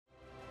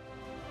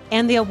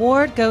And the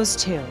award goes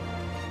to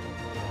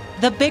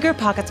the Bigger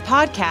Pockets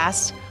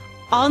Podcast,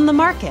 On the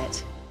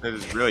Market. That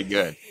is really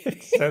good.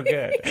 It's so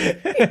good.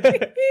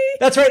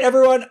 That's right,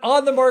 everyone.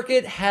 On the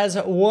Market has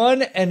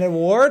won an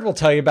award. We'll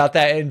tell you about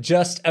that in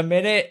just a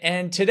minute.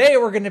 And today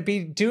we're going to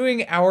be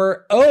doing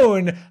our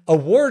own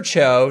award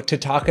show to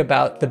talk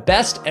about the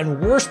best and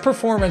worst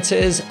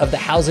performances of the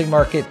housing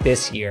market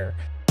this year.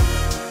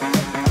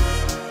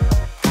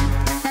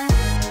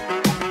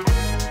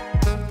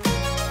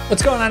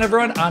 What's going on,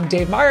 everyone? I'm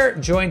Dave Meyer,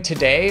 joined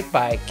today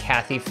by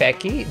Kathy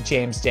Fettke,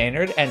 James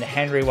Daynard, and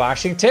Henry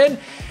Washington.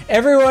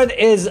 Everyone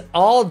is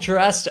all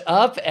dressed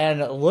up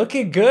and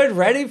looking good,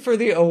 ready for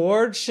the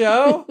award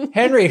show.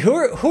 Henry, who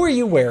are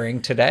you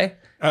wearing today?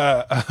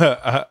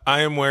 I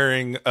am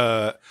wearing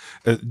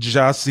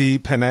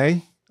Jassi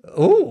Penne.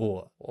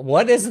 Ooh,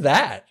 what is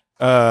that?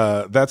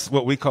 That's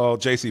what we call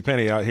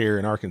JCPenney out here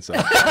in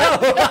Arkansas.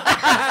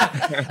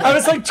 I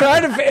was like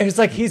it was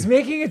like he's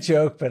making a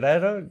joke, but I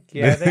don't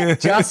get it.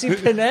 Jassi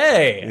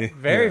Penne.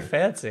 Very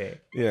fancy.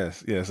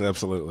 Yes,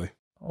 absolutely.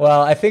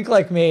 Well, I think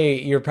like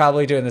me, you're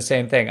probably doing the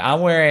same thing.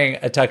 I'm wearing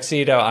a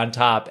tuxedo on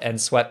top and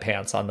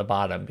sweatpants on the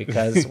bottom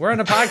because we're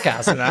on a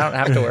podcast and I don't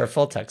have to wear a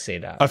full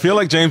tuxedo. I feel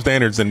like James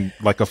Daynard's in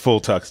like a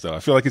full tux though. I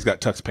feel like he's got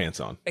tux pants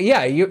on.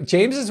 Yeah,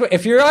 James is.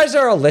 If you guys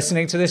are all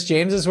listening to this,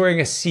 James is wearing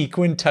a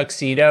sequin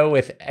tuxedo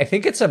with, I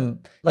think it's a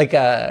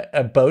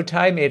bow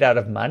tie made out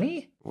of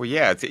money. Well,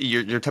 yeah,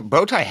 your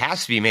bow tie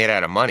has to be made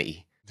out of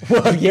money.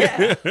 Well,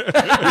 yeah.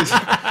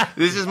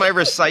 This is my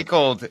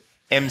recycled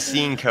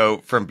emceeing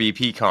coat from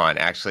BPCon.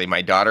 Actually,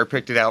 my daughter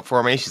picked it out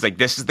for me. She's like,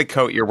 "This is the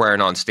coat you're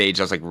wearing on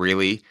stage." I was like,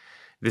 "Really?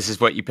 This is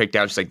what you picked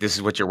out?" She's like, "This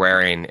is what you're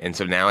wearing." And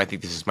so now I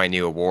think this is my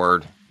new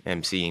award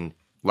emceeing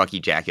lucky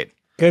jacket.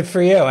 Good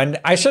for you. And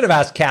I should have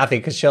asked Kathy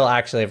because she'll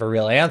actually have a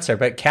real answer.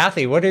 But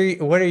Kathy, what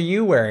are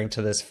you wearing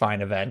to this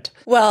fine event?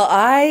 Well,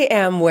 I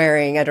am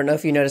wearing, I don't know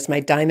if you noticed, my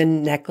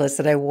diamond necklace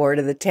that I wore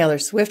to the Taylor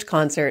Swift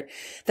concert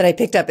that I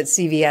picked up at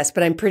CVS,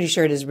 but I'm pretty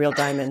sure it is real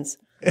diamonds.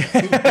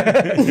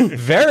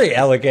 Very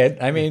elegant.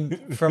 I mean,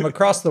 from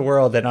across the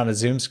world and on a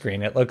Zoom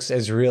screen, it looks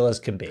as real as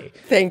can be.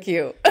 Thank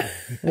you.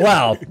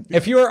 Well,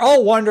 if you are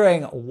all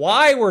wondering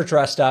why we're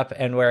dressed up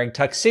and wearing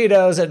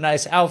tuxedos and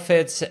nice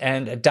outfits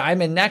and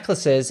diamond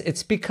necklaces,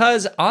 it's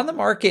because On the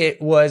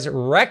Market was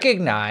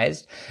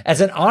recognized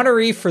as an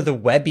honoree for the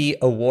Webby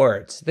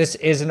Awards. This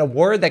is an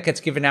award that gets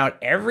given out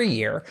every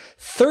year.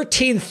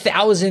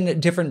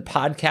 13,000 different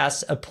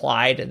podcasts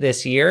applied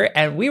this year,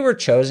 and we were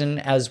chosen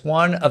as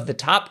one of the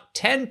top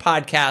 10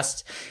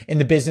 podcasts in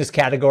the business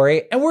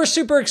category, and we're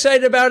super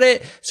excited about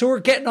it. So we're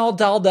getting all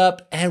dolled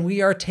up and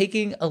we are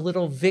taking a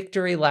little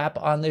victory lap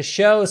on this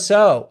show.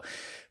 So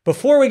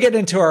before we get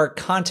into our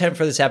content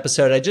for this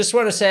episode, I just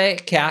want to say,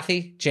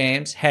 Kathy,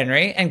 James,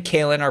 Henry, and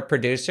Kaylin, our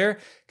producer,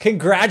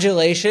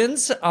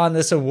 congratulations on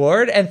this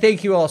award. And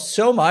thank you all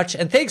so much.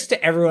 And thanks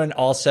to everyone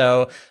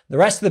also, the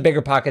rest of the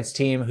Bigger Pockets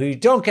team who you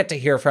don't get to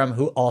hear from,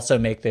 who also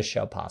make this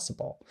show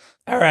possible.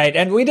 All right.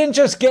 And we didn't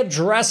just get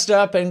dressed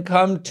up and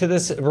come to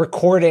this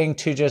recording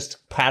to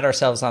just pat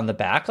ourselves on the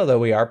back, although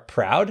we are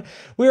proud.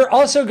 We are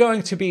also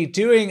going to be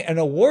doing an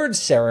awards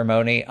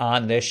ceremony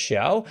on this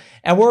show.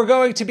 And we're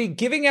going to be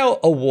giving out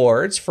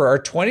awards for our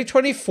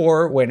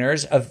 2024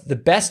 winners of the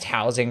best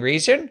housing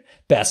region,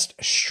 best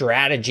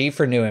strategy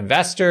for new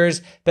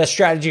investors, best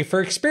strategy for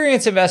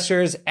experienced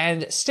investors,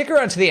 and stick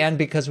around to the end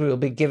because we will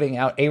be giving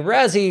out a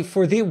Razzie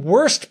for the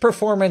worst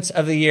performance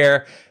of the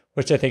year,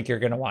 which I think you're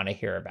going to want to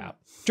hear about.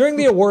 During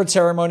the award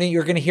ceremony,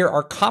 you're going to hear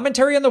our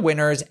commentary on the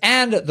winners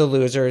and the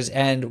losers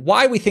and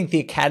why we think the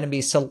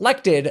Academy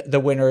selected the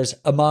winners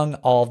among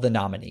all the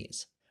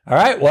nominees. All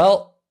right,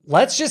 well,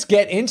 let's just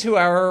get into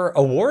our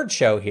award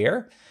show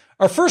here.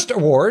 Our first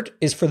award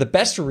is for the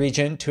best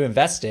region to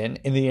invest in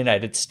the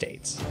United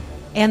States.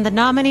 And the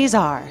nominees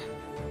are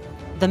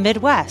the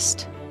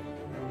Midwest,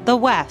 the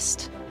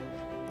West,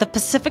 the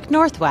Pacific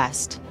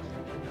Northwest,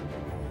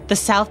 the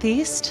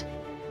Southeast,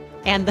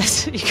 and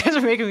you guys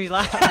are making me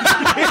laugh.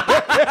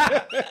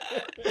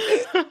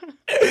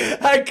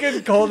 I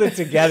couldn't hold it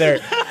together.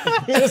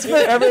 Just for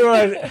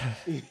everyone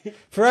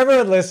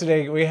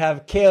listening, we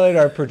have Kaylin,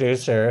 our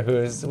producer,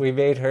 we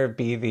made her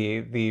be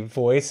the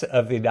voice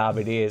of the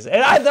nominees.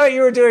 And I thought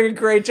you were doing a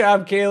great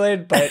job,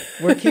 Kaylin, but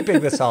we're keeping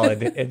this all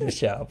in the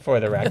show for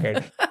the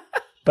record.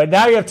 But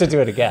now you have to do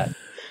it again.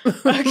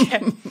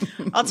 Okay.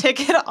 I'll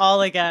take it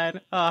all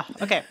again.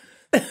 Okay.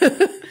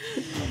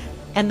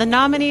 And the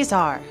nominees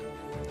are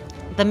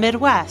the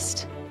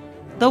Midwest,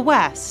 the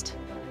West,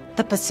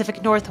 the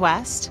Pacific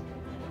Northwest,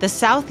 the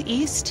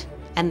Southeast,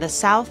 and the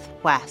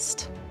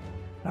Southwest.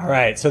 All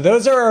right, so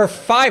those are our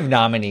 5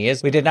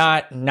 nominees. We did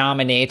not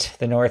nominate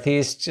the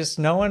Northeast, just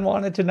no one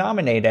wanted to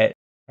nominate it.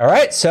 All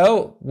right,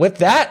 so with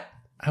that,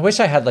 I wish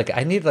I had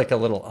I need a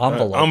little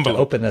envelope to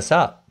open this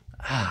up.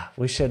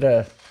 We should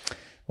have,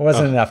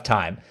 wasn't enough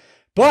time.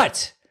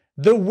 But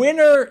the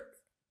winner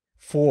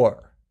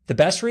for the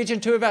best region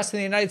to invest in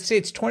the United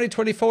States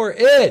 2024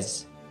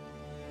 is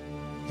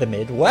the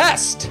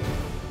Midwest.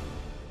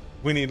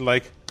 We need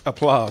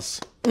applause.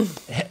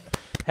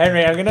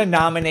 Henry, I'm going to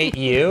nominate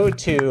you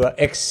to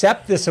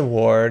accept this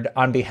award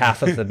on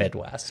behalf of the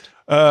Midwest.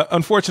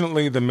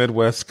 Unfortunately, the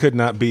Midwest could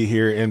not be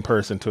here in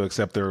person to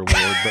accept their award,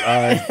 but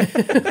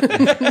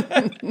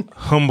I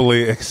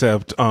humbly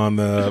accept on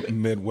the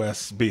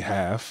Midwest's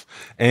behalf.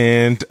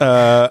 And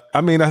I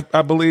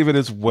believe it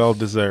is well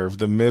deserved.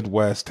 The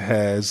Midwest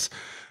has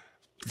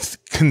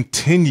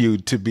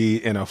continued to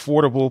be an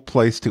affordable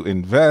place to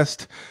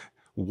invest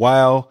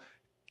while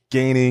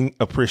gaining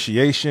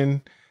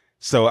appreciation.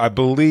 So I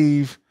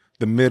believe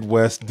the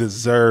Midwest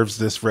deserves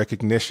this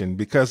recognition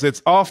because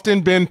it's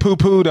often been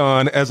poo-pooed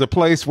on as a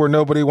place where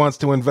nobody wants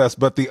to invest,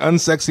 but the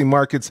unsexy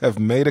markets have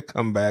made a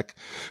comeback.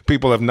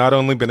 People have not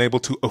only been able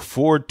to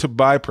afford to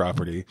buy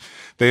property,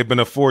 they have been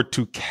afford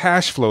to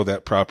cash flow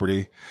that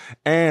property,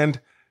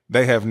 and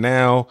they have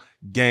now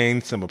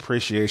gained some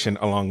appreciation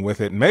along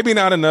with it. Maybe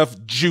not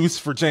enough juice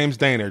for James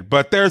Daynard,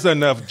 but there's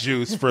enough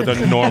juice for the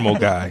normal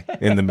guy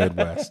in the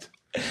Midwest.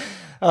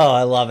 Oh,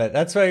 I love it.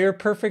 That's why you're a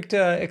perfect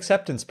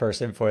acceptance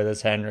person for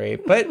this, Henry.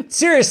 But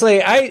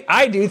seriously,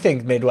 I do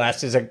think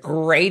Midwest is a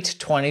great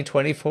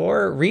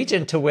 2024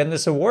 region to win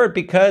this award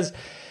because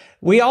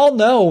we all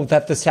know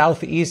that the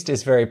Southeast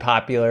is very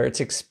popular. It's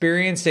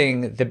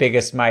experiencing the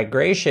biggest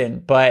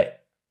migration,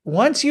 but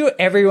once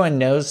everyone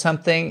knows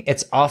something,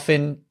 it's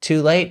often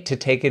too late to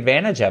take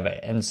advantage of it.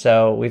 And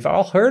so we've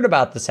all heard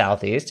about the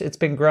Southeast. It's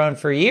been growing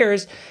for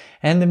years,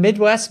 and the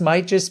Midwest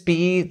might just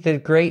be the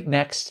great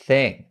next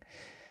thing.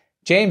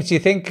 James, do you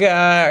think,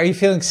 are you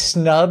feeling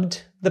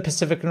snubbed? The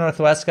Pacific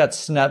Northwest got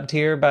snubbed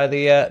here by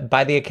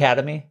the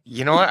Academy?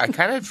 You know what? I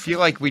kind of feel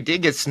like we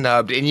did get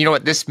snubbed. And you know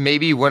what? This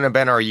maybe wouldn't have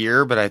been our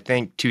year, but I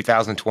think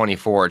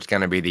 2024, it's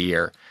going to be the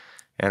year.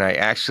 And I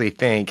actually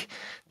think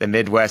the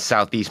Midwest,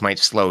 Southeast might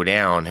slow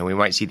down, and we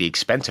might see the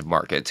expensive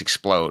markets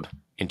explode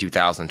in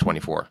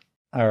 2024.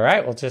 All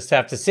right. We'll just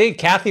have to see.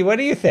 Kathy, what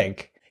do you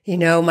think? You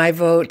know, my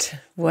vote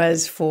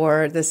was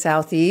for the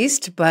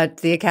Southeast,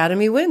 but the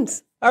Academy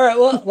wins. All right,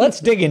 well, let's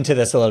dig into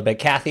this a little bit.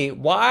 Kathy,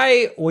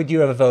 why would you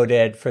have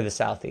voted for the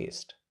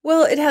Southeast?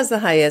 Well, it has the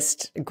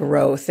highest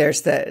growth.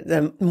 There's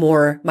the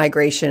more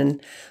migration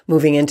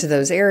moving into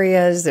those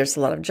areas. There's a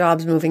lot of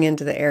jobs moving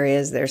into the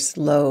areas. There's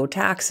low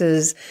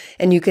taxes,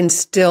 and you can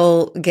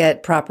still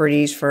get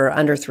properties for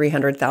under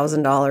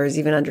 $300,000,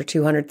 even under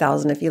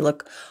 $200,000 if you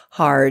look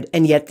hard.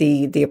 And yet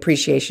the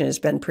appreciation has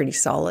been pretty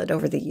solid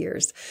over the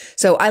years.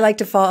 So I like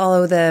to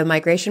follow the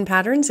migration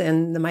patterns,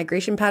 and the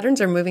migration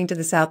patterns are moving to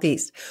the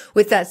Southeast.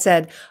 With that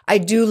said, I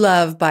do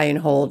love buy and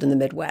hold in the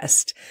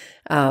Midwest.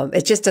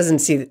 It just doesn't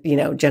see,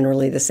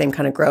 generally the same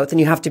kind of growth. And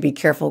you have to be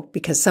careful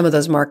because some of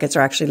those markets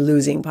are actually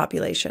losing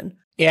population.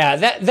 Yeah,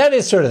 that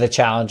is sort of the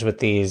challenge with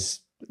these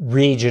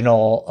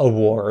regional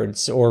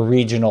awards or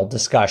regional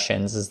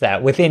discussions, is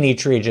that within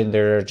each region,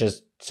 there are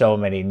just so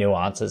many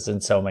nuances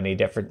and so many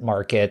different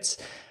markets.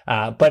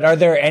 But are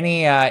there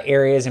any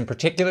areas in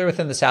particular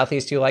within the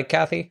Southeast you like,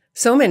 Kathy?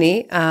 So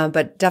many,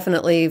 but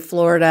definitely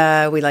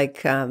Florida. We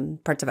like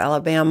parts of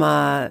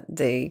Alabama,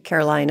 the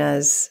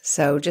Carolinas.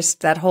 So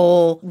just that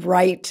whole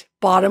right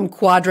bottom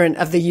quadrant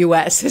of the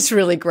U.S. is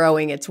really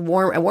growing. It's a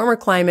warmer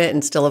climate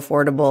and still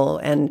affordable.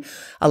 And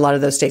a lot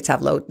of those states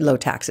have low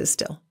taxes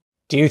still.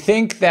 Do you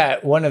think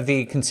that one of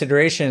the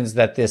considerations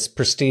that this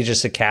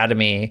prestigious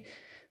academy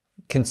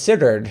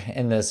considered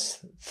in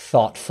this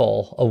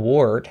thoughtful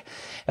award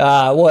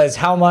was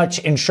how much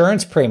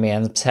insurance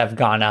premiums have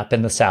gone up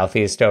in the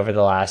Southeast over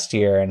the last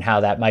year and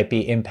how that might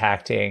be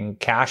impacting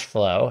cash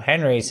flow?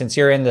 Henry, since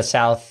you're in the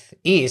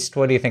Southeast,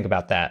 what do you think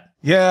about that?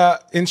 Yeah,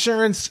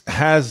 insurance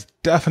has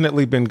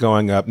definitely been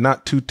going up,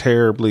 not too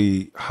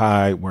terribly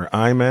high where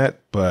I'm at,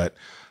 but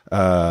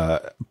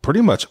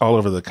pretty much all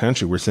over the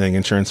country, we're seeing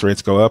insurance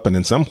rates go up. And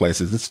in some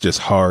places, it's just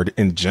hard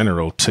in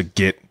general to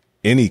get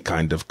any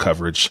kind of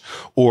coverage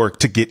or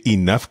to get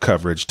enough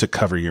coverage to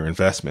cover your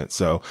investment.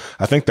 So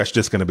I think that's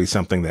just going to be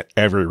something that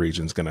every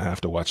region's going to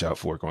have to watch out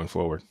for going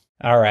forward.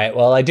 All right.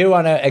 Well, I do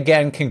want to,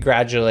 again,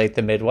 congratulate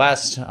the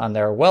Midwest on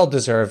their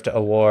well-deserved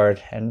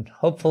award. And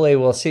hopefully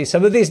we'll see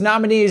some of these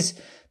nominees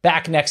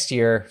back next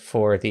year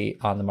for the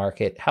On the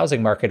Market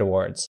Housing Market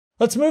Awards.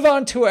 Let's move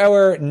on to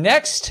our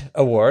next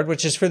award,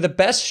 which is for the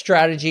best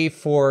strategy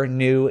for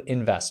new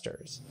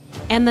investors.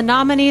 And the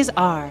nominees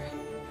are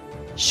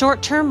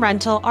short-term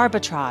rental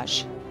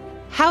arbitrage,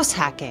 house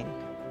hacking,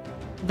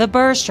 the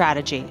Burr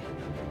strategy,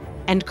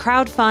 and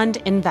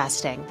crowdfund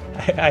investing.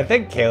 I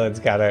think Kaylin's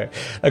got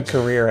a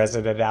career as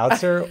an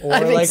announcer, or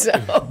I think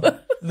so.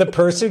 The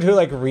person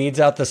who reads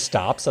out the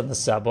stops on the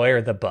subway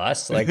or the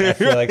bus. I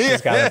feel like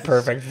she's got a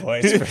perfect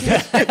voice for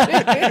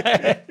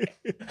that.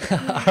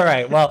 All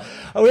right. Well,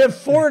 we have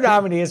 4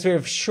 nominees. We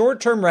have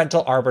short-term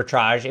rental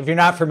arbitrage. If you're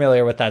not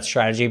familiar with that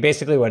strategy,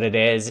 basically what it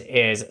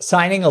is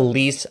signing a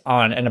lease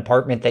on an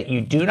apartment that you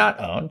do not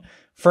own,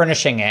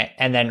 furnishing it,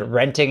 and then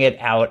renting it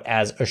out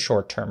as a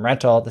short-term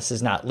rental. This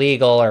is not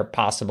legal or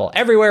possible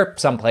everywhere.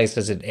 Some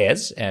places it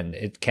is, and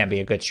it can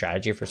be a good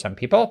strategy for some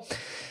people.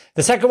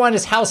 The second one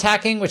is house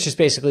hacking, which is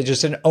basically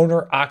just an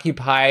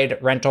owner-occupied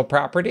rental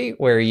property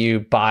where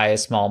you buy a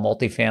small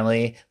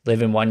multifamily,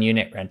 live in one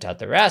unit, rent out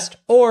the rest,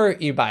 or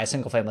you buy a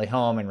single-family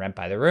home and rent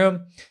by the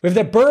room. We have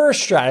the BRRRR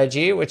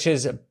strategy, which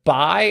is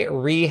buy,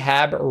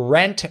 rehab,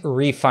 rent,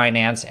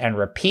 refinance, and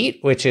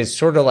repeat, which is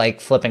sort of like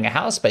flipping a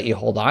house, but you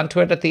hold on to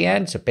it at the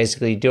end. So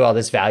basically you do all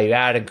this value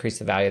add, increase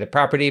the value of the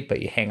property,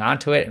 but you hang on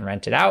to it and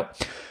rent it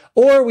out.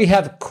 Or we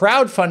have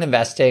crowdfund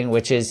investing,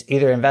 which is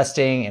either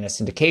investing in a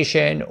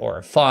syndication or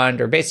a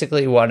fund, or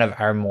basically one of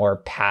our more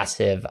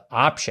passive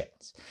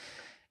options.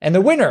 And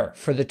the winner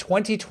for the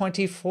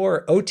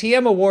 2024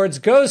 OTM Awards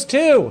goes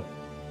to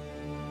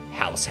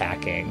house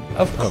hacking.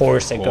 Of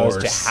course it goes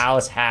to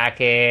house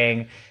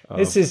hacking.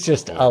 This is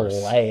just a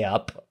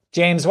layup.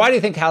 James, why do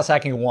you think house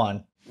hacking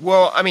won?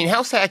 Well, I mean,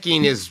 house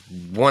hacking is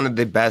one of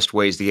the best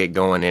ways to get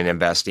going in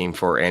investing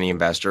for any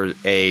investor.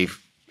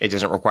 It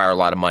doesn't require a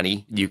lot of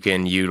money. You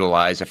can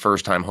utilize a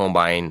first-time home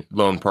buying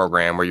loan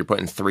program where you're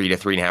putting 3 to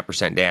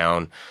 3.5%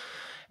 down.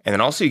 And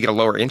then also you get a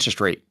lower interest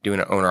rate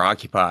doing it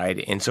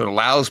owner-occupied. And so it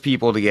allows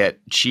people to get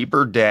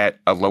cheaper debt,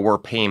 a lower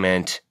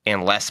payment,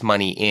 and less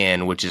money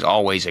in, which is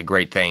always a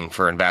great thing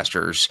for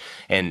investors.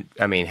 And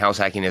I mean, house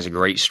hacking is a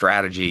great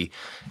strategy.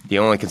 The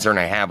only concern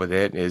I have with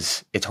it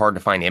is it's hard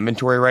to find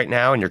inventory right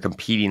now, and you're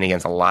competing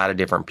against a lot of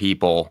different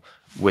people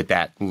with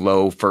that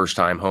low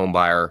first-time home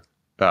buyer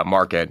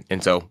market.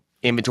 And so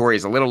inventory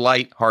is a little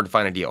light, hard to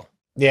find a deal.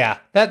 Yeah,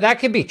 that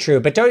could be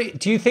true. But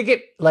do you think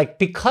it, like,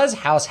 because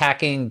house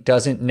hacking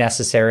doesn't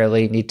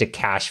necessarily need to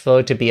cash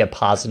flow to be a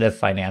positive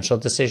financial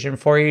decision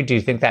for you, do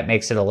you think that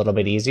makes it a little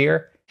bit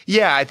easier?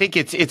 Yeah, I think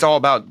it's all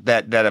about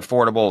that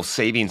affordable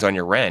savings on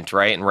your rent,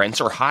 right? And rents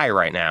are high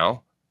right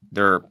now.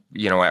 They're,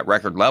 at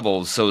record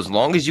levels. So as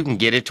long as you can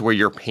get it to where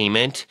your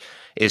payment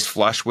is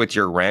flush with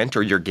your rent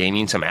or you're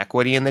gaining some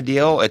equity in the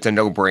deal, it's a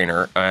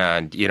no-brainer.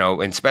 And,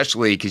 and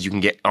especially because you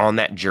can get on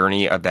that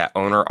journey of that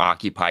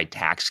owner-occupied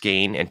tax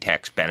gain and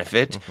tax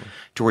benefit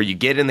to where you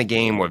get in the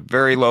game with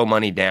very low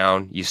money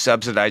down, you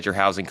subsidize your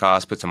housing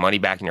costs, put some money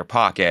back in your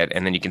pocket,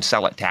 and then you can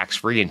sell it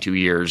tax-free in 2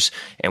 years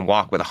and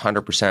walk with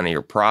 100% of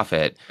your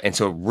profit. And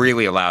so it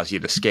really allows you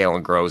to scale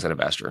and grow as an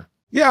investor.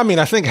 Yeah, I mean,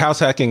 I think house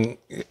hacking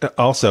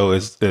also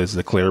is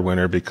the clear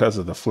winner because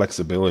of the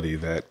flexibility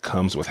that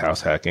comes with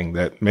house hacking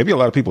that maybe a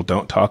lot of people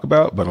don't talk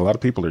about, but a lot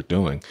of people are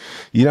doing.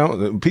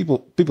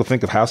 People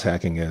think of house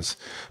hacking as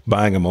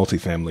buying a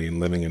multifamily and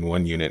living in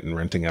one unit and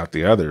renting out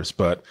the others.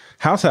 But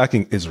house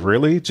hacking is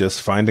really just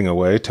finding a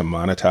way to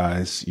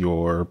monetize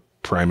your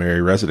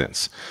primary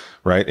residence.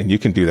 Right. And you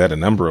can do that a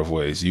number of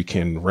ways. You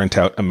can rent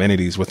out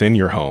amenities within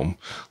your home,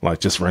 like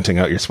just renting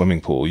out your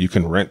swimming pool. You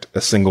can rent a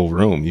single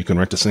room. You can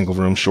rent a single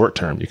room short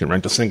term. You can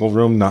rent a single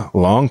room not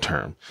long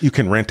term. You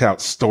can rent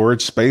out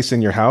storage space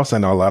in your house. I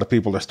know a lot of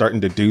people are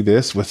starting to do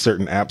this with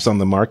certain apps on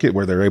the market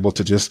where they're able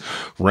to just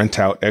rent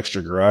out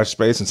extra garage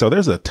space. And so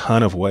there's a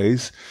ton of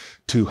ways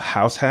to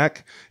house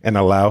hack and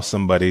allow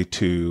somebody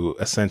to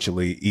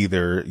essentially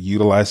either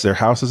utilize their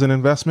house as an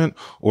investment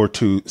or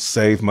to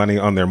save money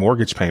on their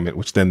mortgage payment,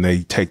 which then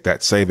they take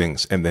that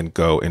savings and then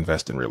go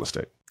invest in real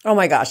estate. Oh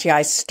my gosh. Yeah.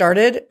 I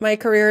started my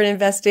career in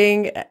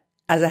investing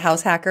as a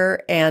house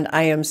hacker, and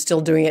I am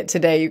still doing it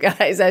today, you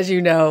guys. As you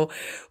know,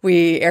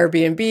 we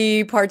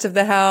Airbnb parts of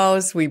the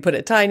house. We put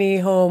a tiny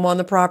home on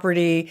the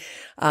property.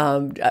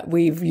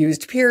 We've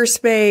used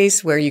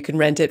Peerspace where you can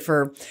rent it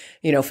for,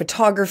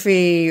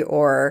 photography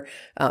or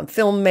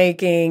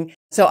filmmaking.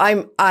 So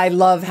I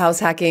love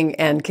house hacking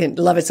and can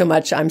love it so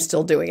much. I'm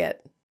still doing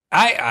it.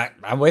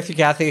 I'm with you,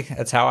 Kathy.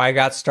 That's how I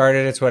got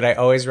started. It's what I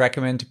always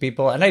recommend to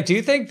people. And I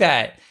do think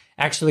that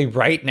actually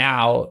right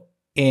now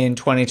in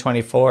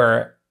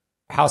 2024,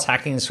 house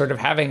hacking is sort of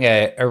having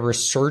a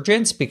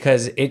resurgence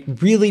because it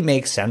really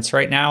makes sense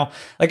right now.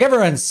 Like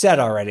everyone said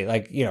already,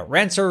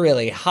 rents are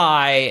really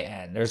high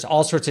and there's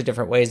all sorts of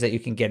different ways that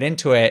you can get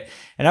into it.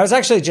 And I was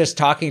actually just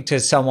talking to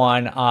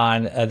someone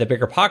on the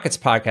Bigger Pockets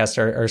podcast,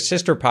 our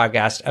sister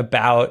podcast,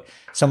 about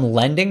some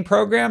lending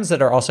programs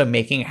that are also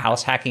making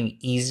house hacking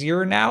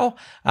easier now.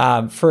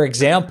 For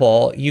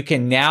example, you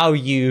can now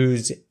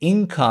use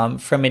income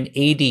from an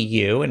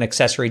ADU, an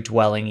accessory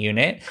dwelling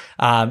unit,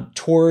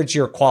 towards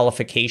your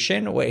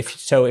qualification.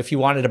 If you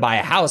wanted to buy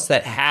a house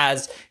that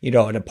has,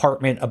 an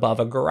apartment above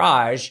a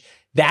garage,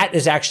 that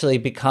has actually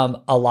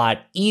become a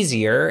lot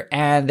easier.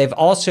 And they've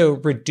also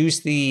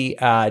reduced the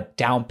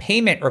down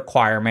payment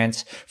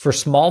requirements for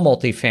small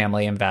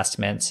multifamily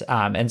investments.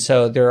 And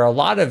so there are a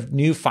lot of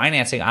new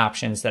financing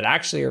options that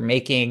actually are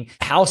making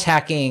house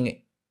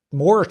hacking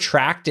more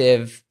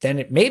attractive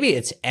than maybe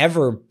it's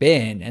ever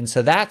been. And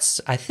so that's,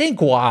 I think,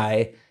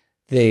 why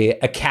the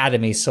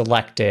Academy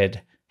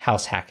selected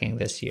house hacking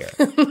this year.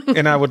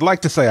 And I would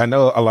like to say, I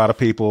know a lot of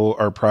people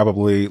are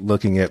probably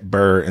looking at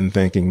BRRRR and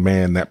thinking,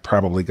 man, that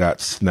probably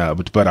got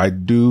snubbed. But I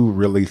do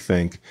really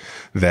think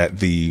that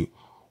the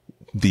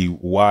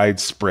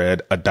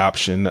widespread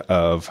adoption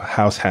of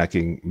house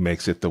hacking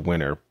makes it the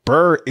winner.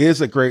 BRRRR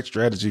is a great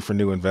strategy for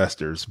new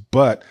investors,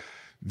 but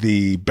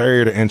the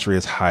barrier to entry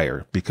is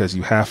higher because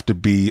you have to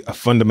be a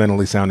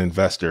fundamentally sound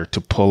investor to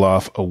pull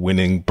off a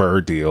winning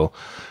BRRRR deal.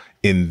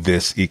 in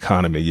this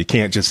economy. You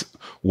can't just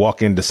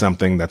walk into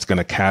something that's going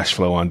to cash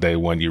flow on day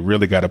one. You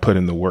really got to put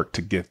in the work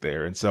to get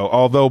there. And so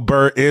although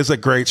BRRRR is a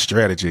great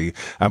strategy,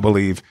 I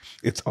believe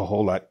it's a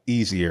whole lot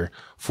easier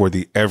for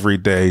the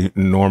everyday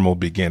normal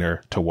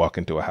beginner to walk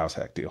into a house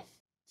hack deal.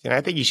 And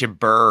I think you should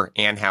BRRRR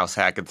and house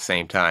hack at the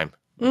same time.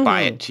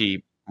 Buy it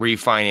cheap,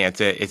 refinance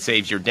it. It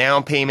saves your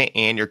down payment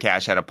and your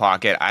cash out of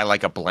pocket. I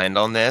like a blend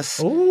on this.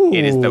 Ooh.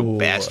 It is the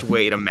best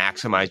way to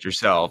maximize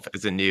yourself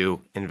as a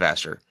new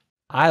investor.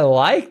 I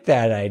like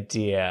that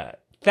idea.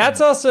 That's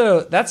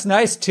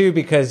nice too,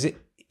 because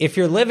if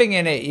you're living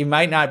in it, you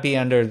might not be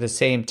under the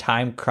same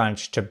time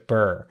crunch to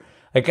BRRRR.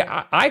 Like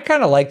I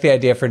kind of like the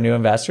idea for new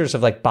investors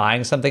of like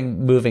buying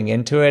something, moving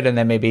into it, and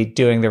then maybe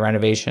doing the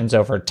renovations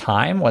over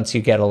time once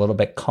you get a little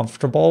bit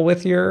comfortable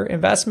with your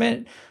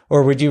investment.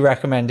 Or would you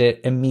recommend it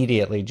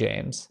immediately,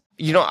 James?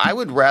 I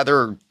would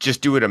rather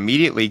just do it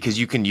immediately because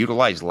you can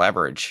utilize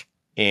leverage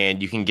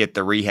and you can get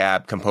the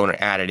rehab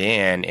component added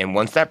in. And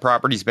once that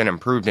property's been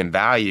improved in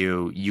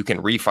value, you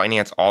can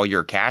refinance all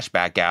your cash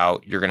back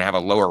out. You're going to have a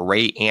lower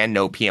rate and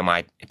no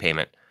PMI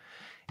payment.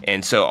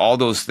 And so all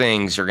those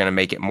things are going to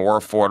make it more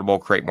affordable,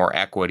 create more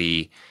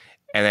equity.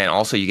 And then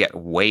also you get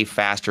way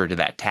faster to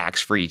that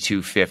tax-free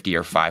 250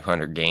 or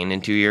 500 gain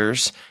in 2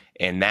 years.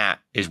 And that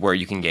is where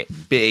you can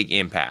get big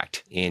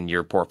impact in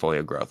your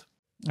portfolio growth.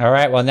 All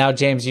right. Well, now,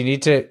 James, you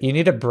need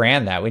to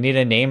brand that. We need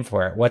a name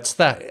for it. What's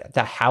the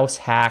house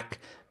hack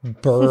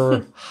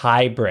BRRRR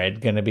hybrid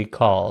going to be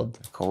called?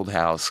 Cold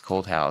house.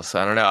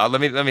 I don't know.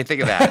 Let me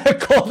think of that.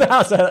 Cold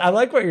house. I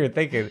like what you're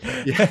thinking.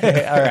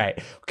 Yeah. All right.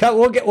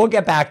 We'll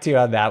get back to you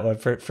on that one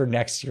for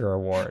next year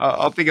award.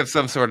 I'll think of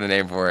some sort of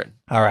name for it.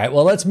 All right.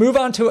 Well, let's move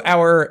on to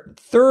our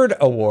third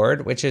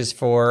award, which is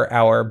for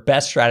our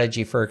best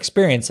strategy for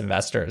experienced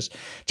investors.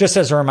 Just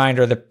as a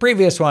reminder, the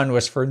previous one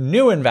was for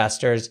new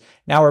investors.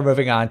 Now we're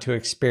moving on to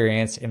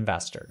experienced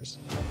investors.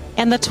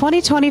 And the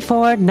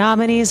 2024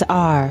 nominees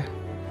are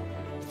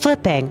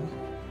flipping,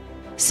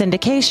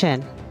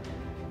 syndication,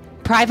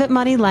 private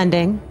money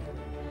lending,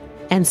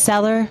 and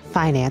seller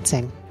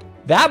financing.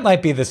 That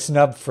might be the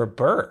snub for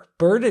BRRRR.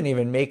 BRRRR didn't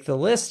even make the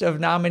list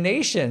of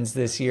nominations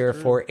this year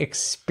for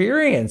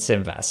experienced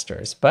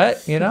investors.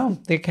 But, the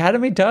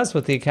Academy does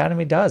what the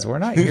Academy does. We're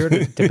not here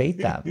to debate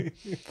them.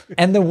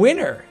 And the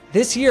winner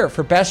this year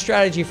for best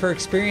strategy for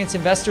experienced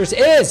investors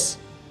is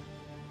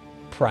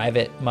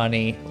private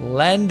money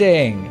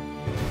lending.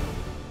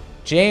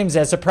 James,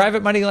 as a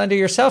private money lender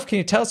yourself, can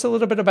you tell us a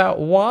little bit about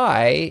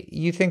why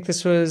you think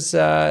this was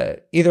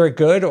either a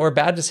good or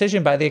bad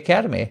decision by the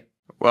Academy?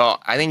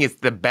 Well, I think it's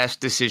the best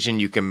decision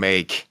you can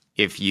make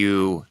if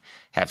you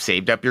have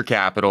saved up your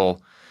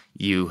capital.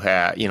 You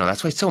have,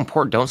 that's why it's so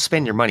important. Don't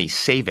spend your money,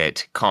 save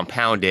it,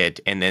 compound it,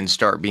 and then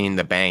start being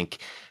the bank.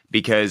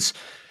 Because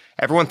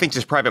everyone thinks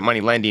this private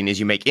money lending is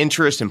you make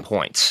interest and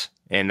points.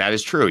 And that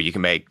is true. You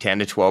can make 10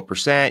 to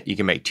 12%, you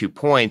can make 2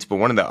 points. But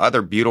one of the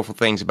other beautiful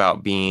things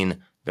about being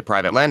the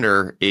private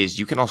lender is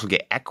you can also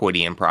get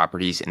equity in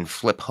properties and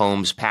flip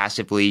homes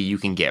passively. You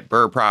can get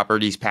BRRRR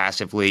properties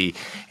passively,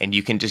 and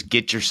you can just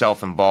get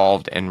yourself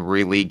involved and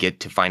really get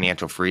to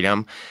financial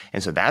freedom.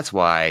 And so that's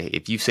why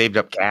if you've saved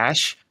up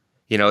cash,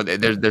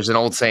 there's an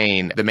old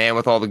saying, the man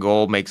with all the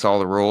gold makes all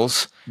the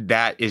rules.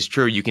 That is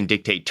true. You can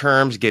dictate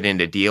terms, get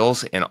into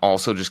deals, and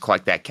also just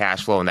collect that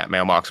cash flow and that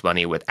mailbox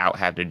money without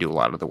having to do a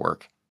lot of the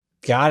work.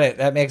 Got it.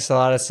 That makes a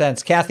lot of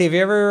sense. Kathy, have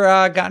you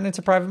ever gotten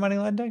into private money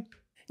lending?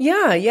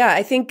 Yeah.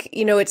 I think,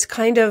 it's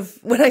kind of,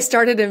 when I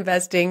started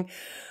investing,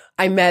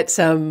 I met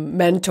some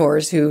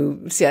mentors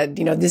who said,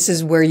 this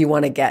is where you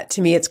want to get.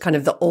 To me, it's kind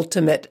of the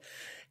ultimate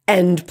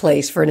end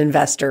place for an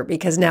investor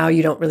because now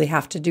you don't really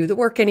have to do the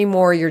work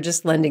anymore. You're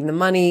just lending the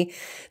money.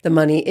 The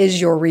money is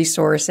your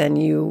resource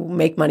and you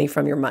make money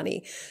from your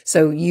money.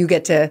 So you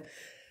get to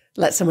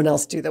let someone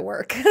else do the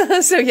work.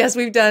 So yes,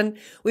 we've done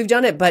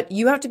it, but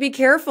you have to be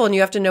careful and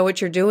you have to know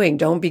what you're doing.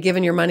 Don't be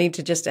giving your money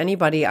to just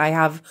anybody. I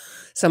have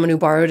someone who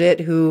borrowed it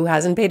who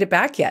hasn't paid it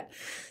back yet.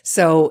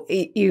 So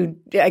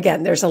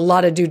there's a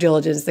lot of due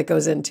diligence that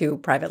goes into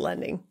private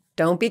lending.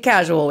 Don't be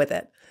casual with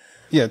it.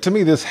 Yeah, to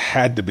me, this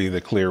had to be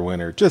the clear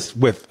winner.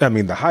 Just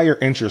the higher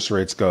interest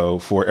rates go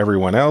for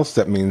everyone else,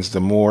 that means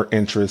the more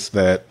interest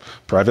that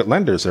private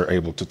lenders are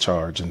able to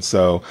charge. And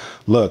so,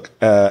 look,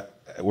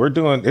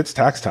 it's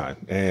tax time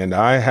and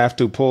I have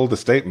to pull the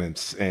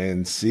statements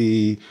and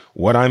see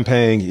what I'm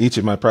paying each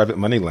of my private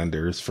money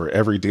lenders for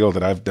every deal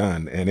that I've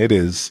done. And it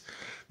is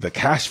the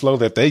cash flow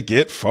that they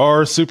get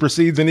far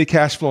supersedes any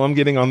cash flow I'm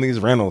getting on these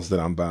rentals that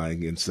I'm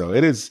buying. And so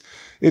it is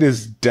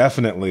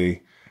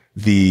definitely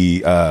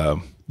the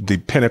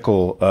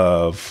pinnacle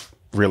of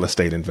real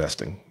estate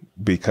investing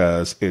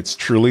because it's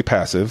truly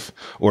passive,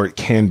 or it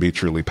can be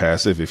truly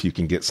passive if you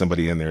can get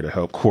somebody in there to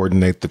help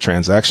coordinate the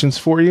transactions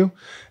for you.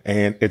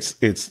 And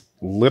it's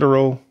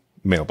literal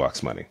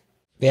mailbox money.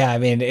 Yeah,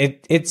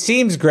 it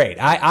seems great.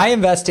 I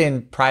invest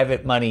in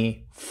private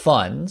money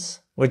funds,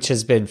 which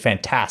has been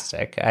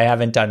fantastic. I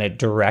haven't done it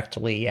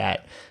directly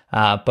yet.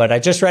 But I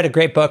just read a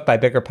great book by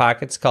Bigger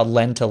Pockets called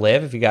Lend to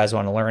Live. If you guys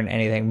want to learn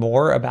anything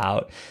more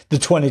about the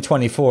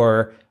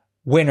 2024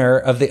 winner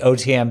of the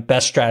OTM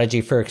Best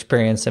Strategy for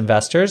Experienced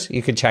Investors.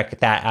 You can check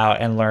that out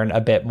and learn a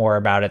bit more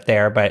about it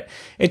there. But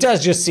it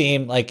does just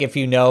seem like if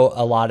you know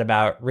a lot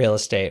about real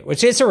estate,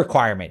 which is a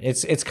requirement,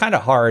 it's kind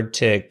of hard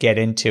to get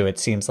into. It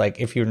seems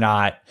like if you're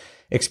not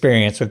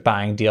experienced with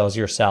buying deals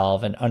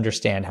yourself and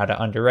understand how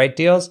to underwrite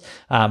deals.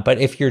 But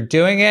if you're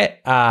doing it,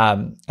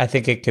 I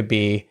think it could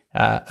be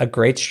a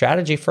great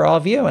strategy for all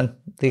of you. And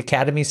the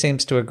Academy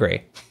seems to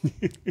agree.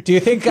 Do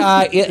you think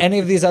any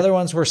of these other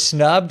ones were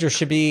snubbed or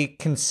should be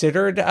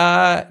considered,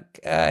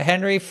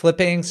 Henry,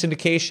 flipping,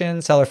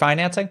 syndication, seller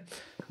financing?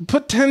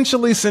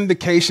 Potentially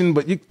syndication,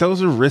 but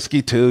those are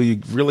risky too.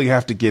 You really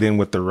have to get in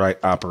with the right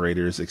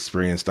operators,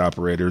 experienced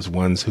operators,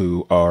 ones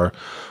who are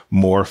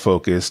more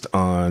focused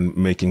on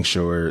making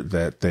sure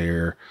that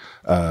their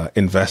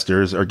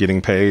investors are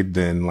getting paid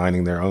than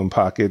lining their own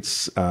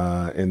pockets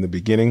in the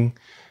beginning.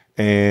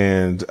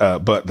 And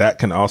but that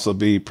can also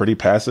be pretty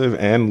passive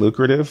and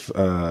lucrative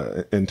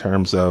in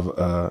terms of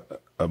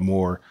a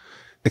more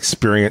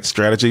experienced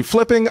strategy.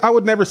 Flipping, I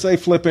would never say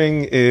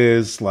flipping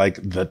is like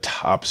the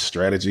top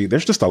strategy.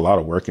 There's just a lot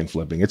of work in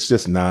flipping. It's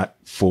just not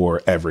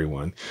for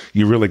everyone.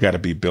 You really got to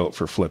be built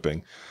for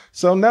flipping.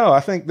 So no, I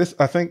think this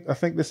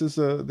is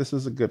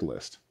a good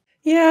list.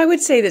 Yeah, I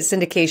would say that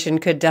syndication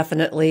could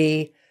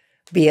definitely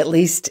be at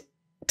least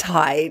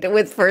tied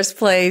with first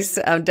place,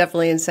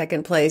 definitely in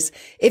second place.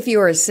 If you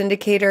are a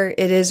syndicator,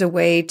 it is a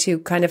way to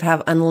kind of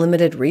have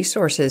unlimited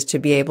resources to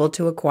be able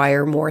to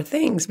acquire more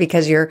things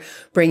because you're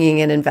bringing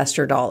in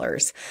investor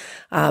dollars.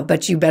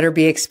 But you better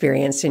be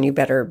experienced and you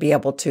better be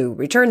able to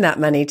return that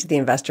money to the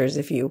investors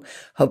if you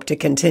hope to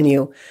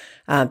continue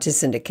to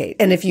syndicate.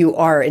 And if you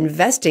are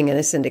investing in a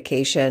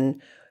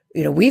syndication,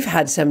 you know, we've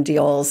had some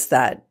deals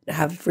that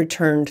have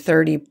returned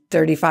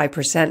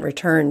 35%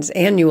 returns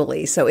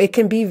annually. So it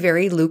can be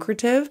very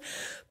lucrative.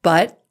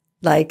 But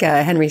like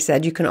Henry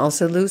said, you can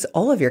also lose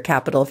all of your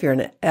capital if you're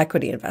an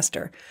equity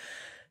investor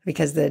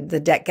because the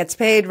debt gets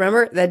paid.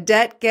 Remember, the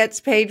debt gets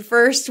paid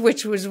first,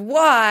 which was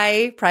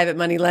why private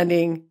money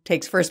lending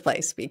takes first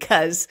place.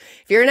 Because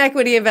if you're an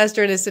equity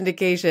investor in a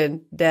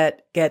syndication,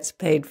 debt gets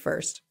paid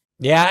first.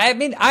 Yeah, I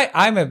mean,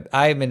 I'm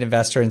an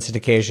investor in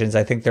syndications.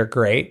 I think they're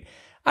great.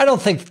 I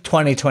don't think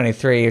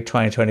 2023 or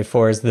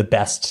 2024 is the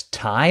best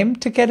time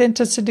to get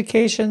into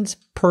syndications.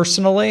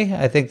 Personally,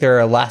 I think there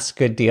are less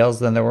good deals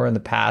than there were in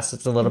the past.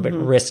 It's a little bit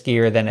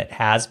riskier than it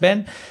has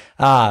been,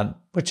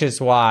 which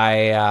is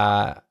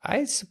why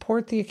I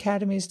support the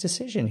Academy's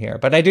decision here.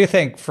 But I do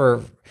think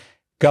for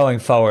going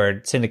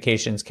forward,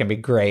 syndications can be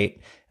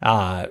great,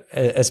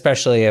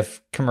 especially if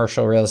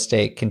commercial real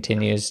estate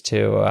continues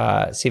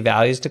to see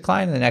values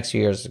decline in the next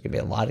few years. There's going to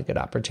be a lot of good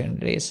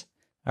opportunities.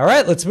 All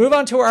right, let's move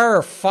on to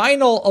our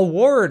final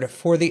award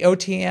for the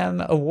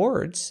OTM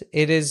Awards.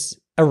 It is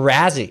a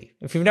Razzie.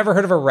 If you've never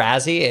heard of a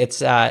Razzie,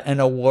 it's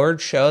an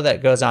award show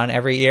that goes on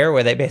every year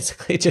where they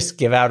basically just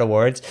give out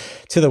awards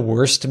to the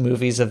worst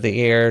movies of the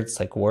year. It's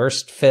like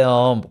worst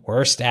film,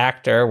 worst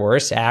actor,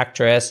 worst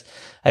actress.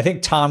 I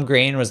think Tom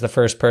Green was the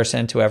first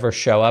person to ever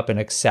show up and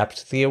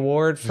accept the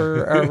award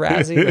for a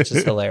Razzie, which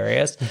is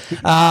hilarious.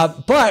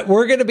 But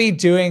we're going to be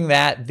doing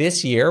that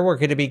this year. We're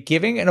going to be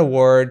giving an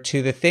award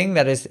to the thing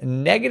that is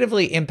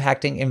negatively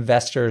impacting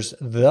investors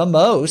the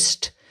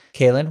most.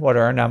 Kaylin, what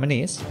are our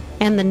nominees?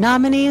 And the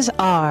nominees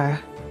are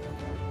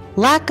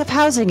lack of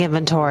housing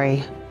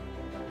inventory,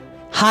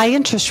 high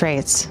interest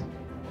rates,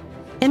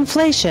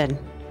 inflation,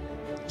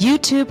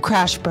 YouTube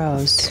Crash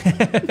Bros.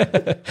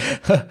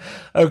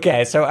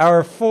 Okay, so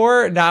our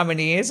four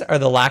nominees are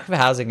the lack of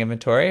housing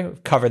inventory.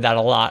 We've covered that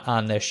a lot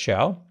on this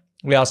show.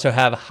 We also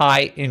have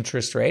high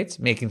interest rates,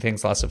 making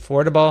things less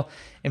affordable.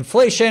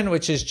 Inflation,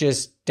 which is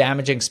just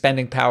damaging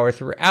spending power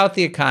throughout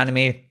the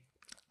economy.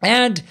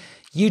 And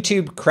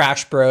YouTube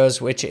Crash Bros,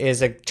 which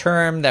is a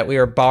term that we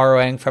are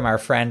borrowing from our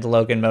friend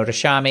Logan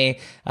Mohtashami,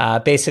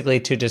 basically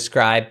to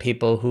describe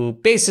people who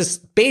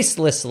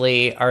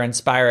baselessly are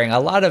inspiring a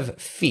lot of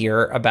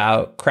fear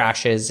about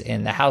crashes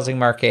in the housing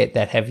market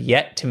that have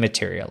yet to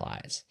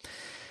materialize.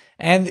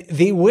 And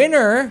the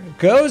winner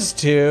goes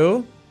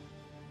to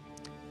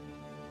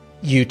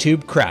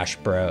YouTube Crash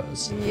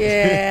Bros.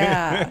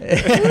 Yeah.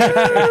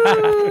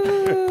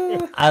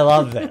 I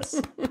love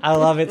this. I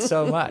love it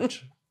so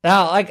much.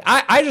 Now, like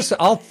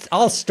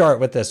I'll start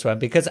with this one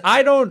because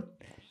I don't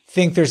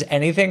think there's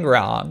anything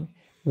wrong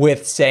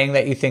with saying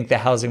that you think the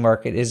housing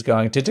market is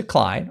going to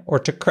decline or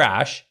to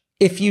crash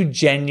if you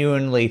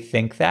genuinely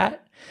think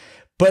that.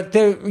 But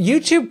the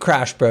YouTube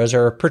Crash Bros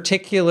are a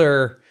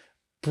particular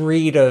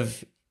breed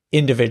of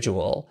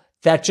individual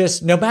that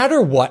just, no matter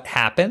what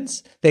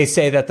happens, they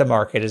say that the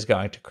market is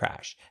going to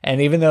crash. And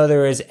even though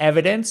there is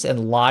evidence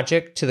and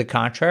logic to the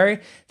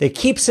contrary, they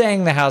keep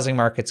saying the housing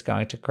market's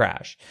going to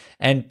crash.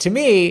 And to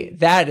me,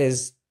 that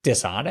is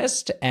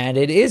dishonest, and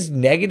it is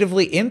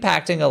negatively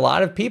impacting a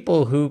lot of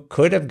people who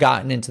could have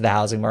gotten into the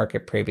housing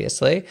market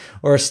previously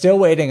or are still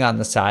waiting on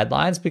the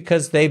sidelines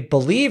because they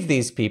believe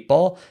these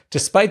people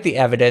despite the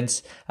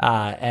evidence,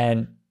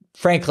 and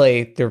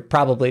frankly, they're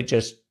probably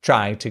just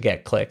trying to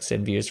get clicks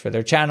and views for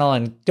their channel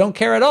and don't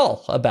care at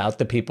all about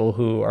the people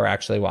who are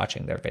actually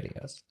watching their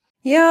videos.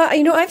 Yeah,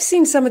 I've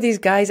seen some of these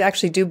guys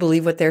actually do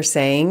believe what they're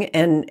saying,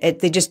 and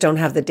they just don't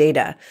have the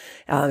data.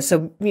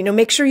 So,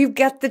 make sure you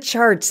get the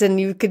charts and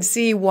you can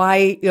see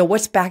why,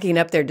 what's backing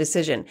up their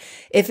decision.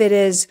 If it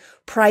is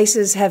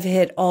prices have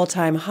hit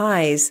all-time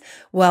highs,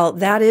 well,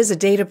 that is a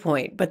data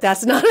point, but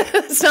that's not,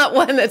 it's not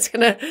one that's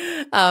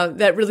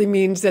that really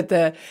means that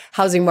the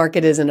housing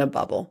market is in a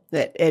bubble.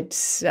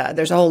 There's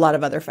a whole lot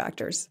of other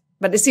factors.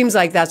 But it seems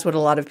like that's what a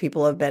lot of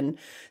people have been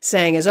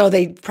saying is,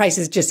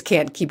 prices just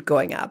can't keep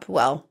going up.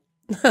 Well,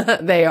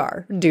 they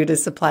are due to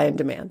supply and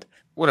demand.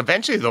 Well,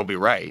 eventually they'll be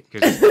right.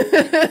 'Cause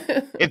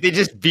if they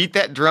just beat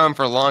that drum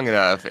for long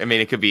enough, I mean,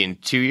 it could be in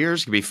 2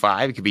 years, it could be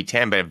 5, it could be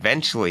 10, but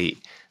eventually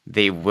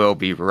they will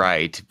be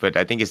right. But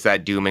I think it's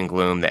that doom and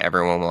gloom that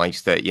everyone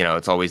likes that,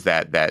 it's always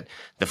that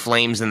the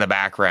flames in the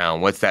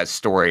background. What's that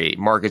story?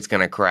 Market's going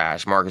to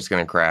crash.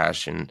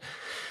 And,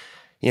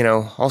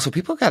 also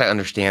people got to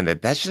understand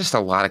that that's just a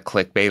lot of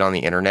clickbait on the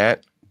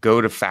internet.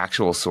 Go to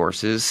factual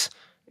sources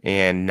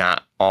and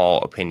not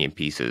all opinion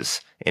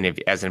pieces. And if,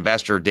 as an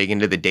investor, dig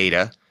into the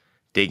data,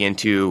 dig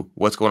into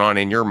what's going on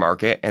in your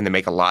market, and then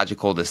make a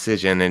logical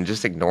decision and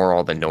just ignore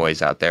all the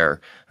noise out there.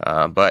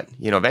 But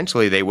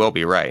eventually they will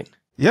be right.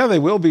 Yeah, they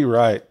will be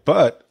right.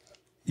 But,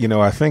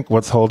 I think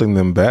what's holding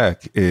them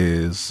back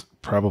is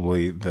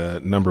probably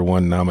the number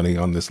one nominee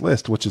on this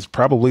list, which is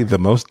probably the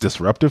most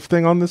disruptive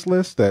thing on this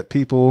list that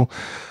people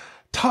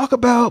talk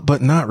about,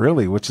 but not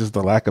really, which is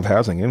the lack of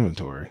housing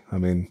inventory. I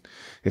mean,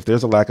 if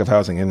there's a lack of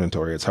housing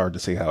inventory, it's hard to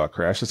see how a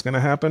crash is going to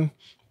happen.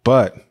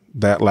 But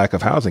that lack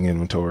of housing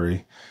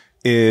inventory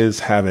is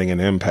having an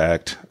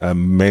impact, a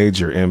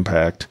major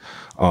impact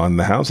on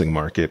the housing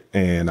market.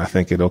 And I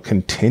think it'll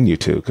continue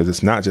to, because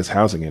it's not just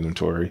housing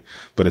inventory,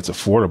 but it's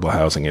affordable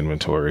housing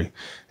inventory.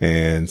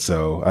 And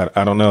so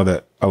I don't know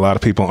that a lot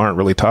of people aren't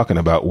really talking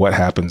about what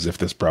happens if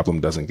this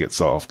problem doesn't get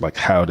solved. Like,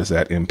 how does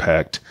that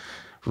impact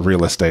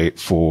real estate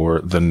for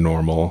the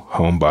normal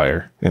home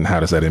buyer, and how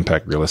does that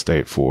impact real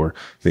estate for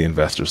the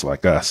investors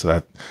like us?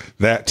 So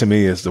that to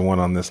me is the one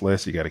on this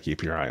list you got to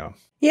keep your eye on.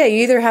 Yeah,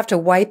 you either have to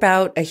wipe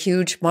out a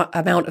huge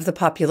amount of the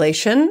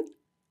population,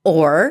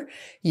 or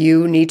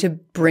you need to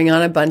bring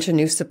on a bunch of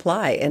new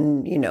supply.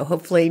 And,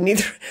 hopefully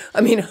neither,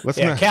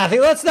 Kathy,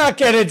 let's not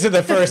get into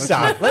the first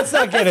op. Let's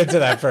not get into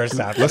that first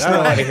op. I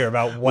don't want to hear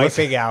about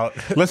wiping out.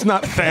 Let's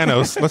not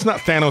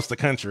Thanos the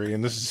country,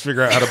 and let's just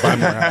figure out how to buy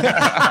more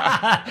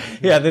houses.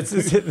 Yeah, this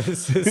is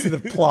the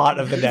plot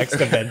of the next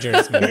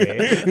Avengers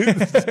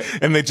movie.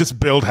 And they just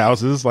build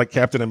houses, like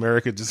Captain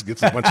America just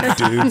gets a bunch of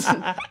dudes.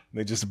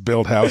 They just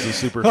build houses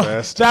super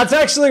fast. That's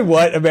actually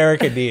what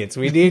America needs.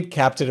 We need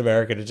Captain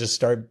America to just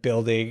start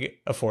building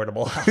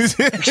affordable houses.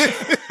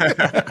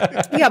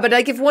 Yeah, but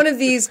if one of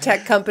these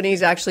tech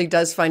companies actually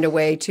does find a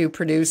way to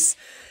produce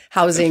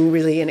housing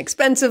really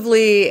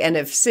inexpensively, and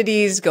if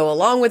cities go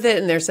along with it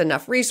and there's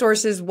enough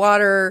resources,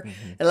 water,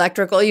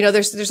 electrical,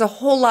 there's a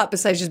whole lot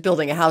besides just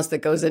building a house that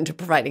goes into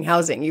providing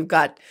housing. You've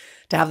got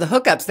to have the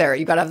hookups there.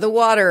 You've got to have the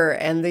water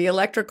and the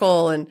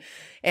electrical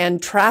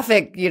and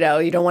traffic. You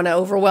don't want to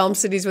overwhelm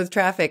cities with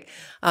traffic.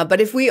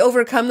 But if we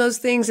overcome those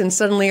things and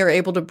suddenly are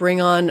able to bring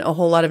on a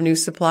whole lot of new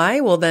supply,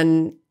 well,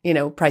 then,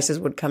 prices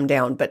would come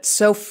down. But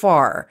so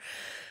far,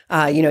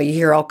 you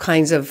hear all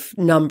kinds of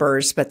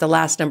numbers, but the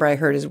last number I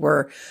heard is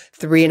we're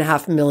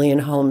 3.5 million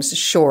homes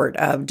short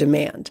of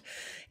demand.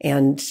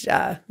 And,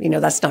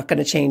 that's not going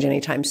to change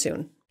anytime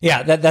soon.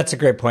 Yeah, that's a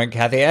great point,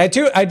 Kathy. I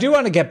do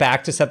want to get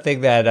back to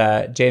something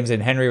that James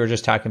and Henry were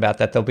just talking about,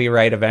 that they'll be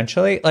right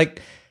eventually.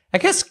 Like, I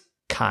guess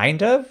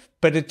kind of,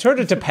 but it sort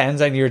of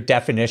depends on your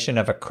definition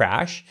of a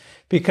crash,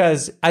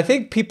 because I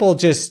think people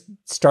just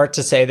start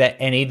to say that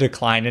any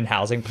decline in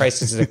housing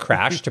prices is a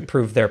crash to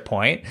prove their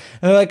point.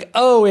 And they're like,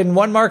 oh, in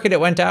one market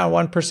it went down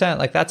 1%.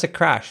 Like, that's a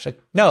crash.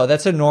 Like, no,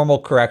 that's a normal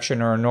correction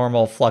or a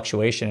normal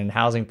fluctuation in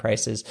housing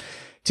prices.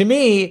 To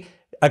me,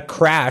 a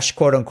crash,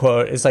 quote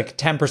unquote, is like a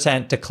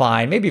 10%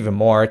 decline, maybe even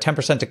more, a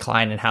 10%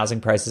 decline in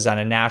housing prices on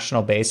a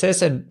national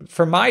basis. And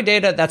for my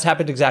data, that's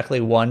happened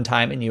exactly one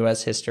time in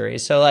US history.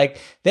 So like,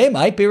 they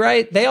might be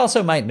right. They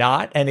also might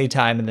not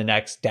anytime in the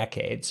next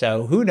decade.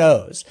 So who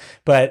knows?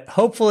 But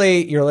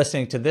hopefully you're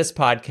listening to this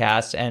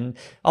podcast. And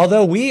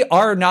although we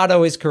are not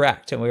always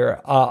correct and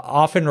we're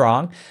often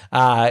wrong,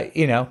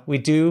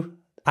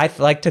 I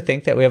like to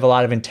think that we have a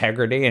lot of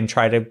integrity and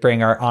try to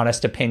bring our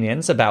honest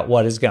opinions about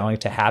what is going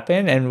to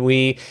happen. And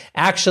we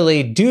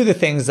actually do the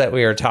things that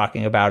we are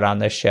talking about on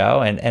this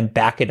show and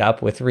back it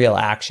up with real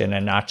action,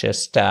 and not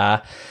just,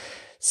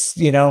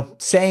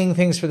 saying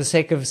things for the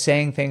sake of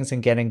saying things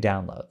and getting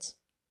downloads.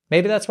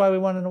 Maybe that's why we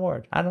won an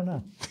award. I don't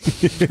know.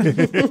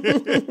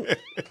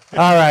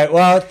 All right.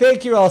 Well,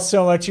 thank you all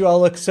so much. You all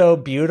look so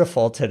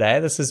beautiful today.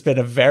 This has been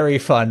a very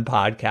fun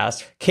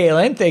podcast.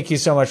 Kaylin, thank you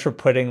so much for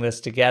putting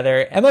this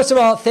together. And most of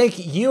all,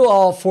 thank you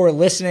all for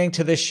listening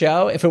to this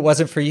show. If it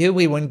wasn't for you,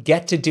 we wouldn't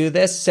get to do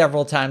this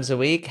several times a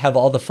week, have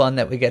all the fun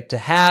that we get to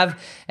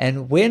have,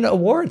 and win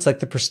awards like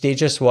the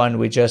prestigious one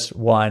we just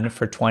won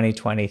for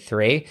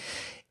 2023.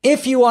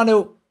 If you want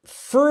to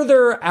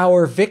further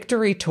our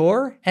victory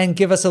tour and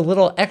give us a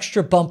little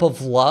extra bump of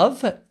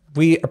love,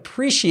 We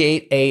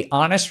appreciate a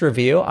honest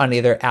review on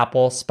either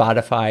Apple,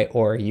 Spotify,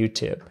 or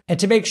YouTube. And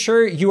to make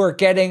sure you are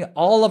getting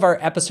all of our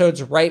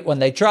episodes right when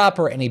they drop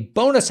or any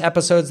bonus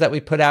episodes that we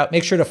put out,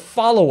 make sure to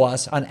follow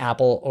us on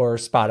Apple or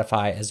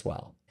Spotify as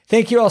well.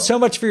 Thank you all so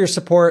much for your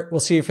support. We'll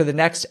see you for the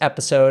next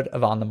episode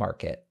of On the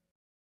Market.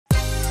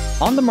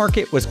 On the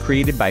Market was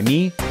created by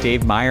me,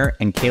 Dave Meyer,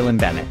 and Kaylin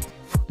Bennett.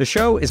 The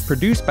show is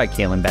produced by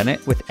Kaylin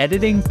Bennett with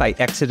editing by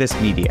Exodus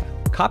Media.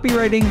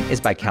 Copywriting is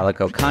by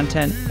Calico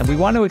Content, and we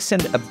want to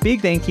extend a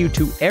big thank you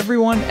to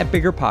everyone at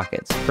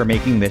BiggerPockets for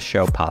making this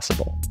show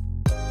possible.